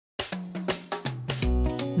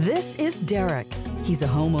This is Derek. He's a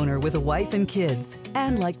homeowner with a wife and kids.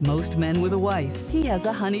 And like most men with a wife, he has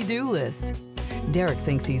a honey-do list. Derek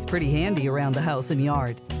thinks he's pretty handy around the house and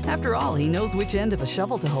yard. After all, he knows which end of a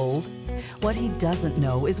shovel to hold. What he doesn't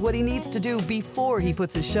know is what he needs to do before he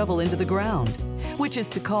puts his shovel into the ground, which is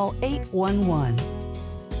to call 811.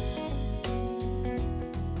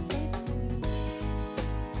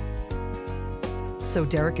 So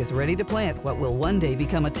Derek is ready to plant what will one day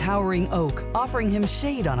become a towering oak, offering him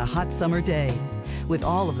shade on a hot summer day. With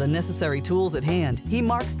all of the necessary tools at hand, he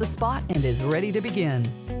marks the spot and is ready to begin.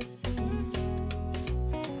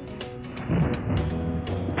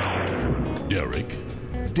 Derek,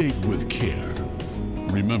 dig with care.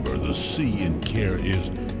 Remember, the C in care is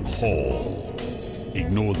call.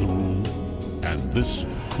 Ignore the rule, and this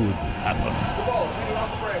could happen. The ball's hanging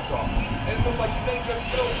off the branch off, and it looks like you may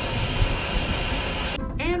just kill.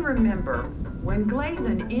 And remember, when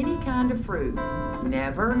glazing any kind of fruit,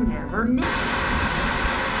 never, never, never.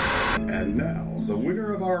 And now, the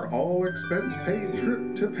winner of our all-expense-paid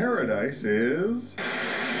trip to paradise is...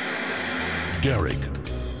 Derek,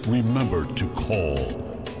 remember to call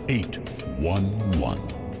 811.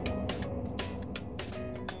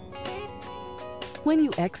 When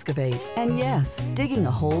you excavate, and yes, digging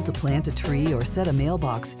a hole to plant a tree or set a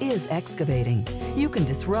mailbox is excavating, you can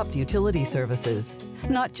disrupt utility services.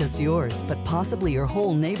 Not just yours, but possibly your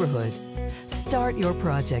whole neighborhood. Start your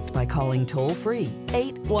project by calling toll-free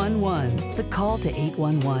 811. The call to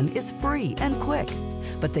 811 is free and quick,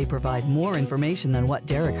 but they provide more information than what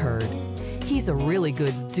Derek heard. He's a really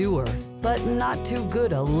good doer, but not too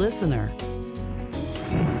good a listener.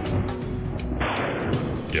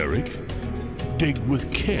 Derek, dig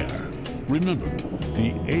with care. Remember,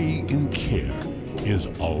 the A in care is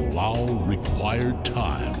allow required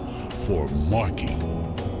time for marking.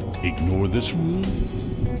 Ignore this rule,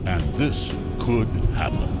 and this could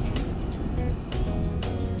happen.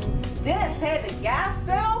 Didn't pay the gas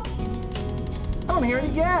bill? I don't hear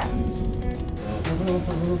any gas.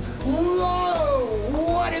 Whoa!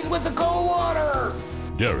 What is with the cold water?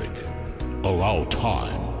 Derek, allow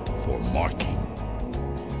time for marking.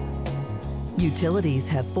 Utilities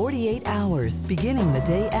have 48 hours beginning the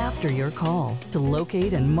day after your call to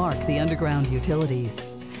locate and mark the underground utilities.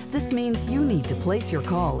 This means you need to place your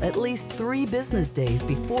call at least 3 business days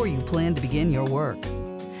before you plan to begin your work.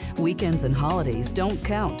 Weekends and holidays don't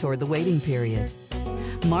count toward the waiting period.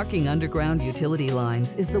 Marking underground utility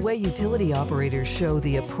lines is the way utility operators show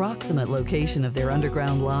the approximate location of their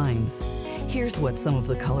underground lines. Here's what some of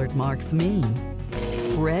the colored marks mean.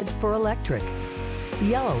 Red for electric,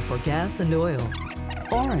 yellow for gas and oil,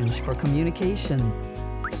 orange for communications,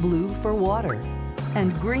 blue for water,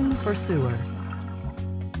 and green for sewer.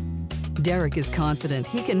 Derek is confident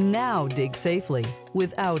he can now dig safely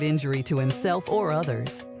without injury to himself or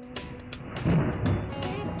others.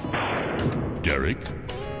 Derek,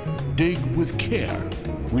 dig with care.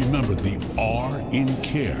 Remember, the R in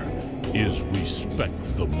care is respect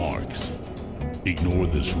the marks. Ignore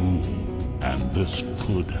this rule, and this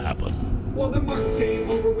could happen. Well, the marks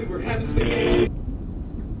came over, we were having spaghetti.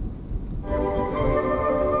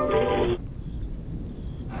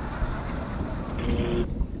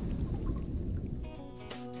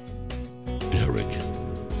 Derek,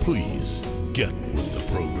 please get with the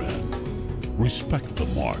program. Respect the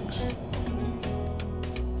marks.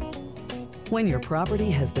 When your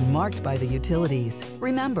property has been marked by the utilities,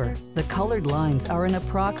 remember, the colored lines are an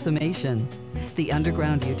approximation. The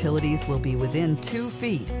underground utilities will be within 2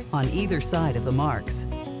 feet on either side of the marks.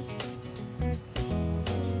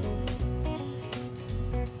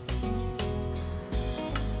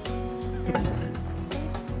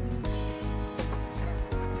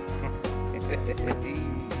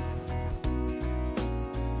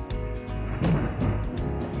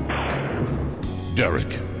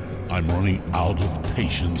 Derek, I'm running out of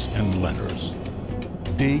patience and letters.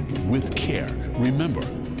 Dig with care. Remember,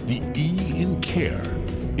 the E in care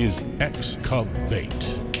is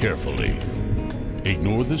excavate carefully.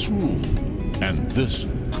 Ignore this rule, and this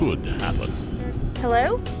could happen.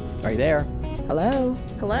 Hello? Are you there? Hello?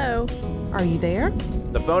 Hello? Are you there?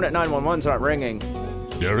 The phone at 911's not ringing.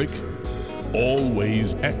 Derek,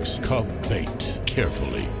 always excavate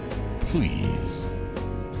carefully, please.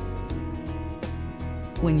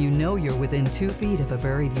 When you know you're within 2 feet of a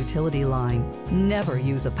buried utility line, never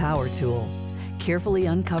use a power tool. Carefully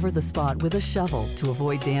uncover the spot with a shovel to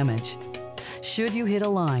avoid damage. Should you hit a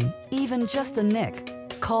line, even just a nick,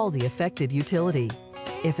 call the affected utility.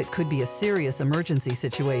 If it could be a serious emergency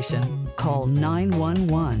situation, call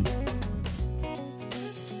 911.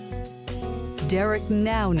 Derek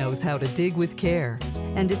now knows how to dig with care.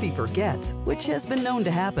 And if he forgets, which has been known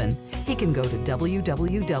to happen, he can go to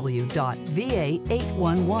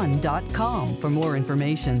www.va811.com for more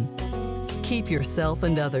information. Keep yourself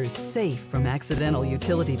and others safe from accidental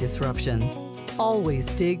utility disruption.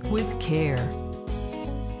 Always dig with care.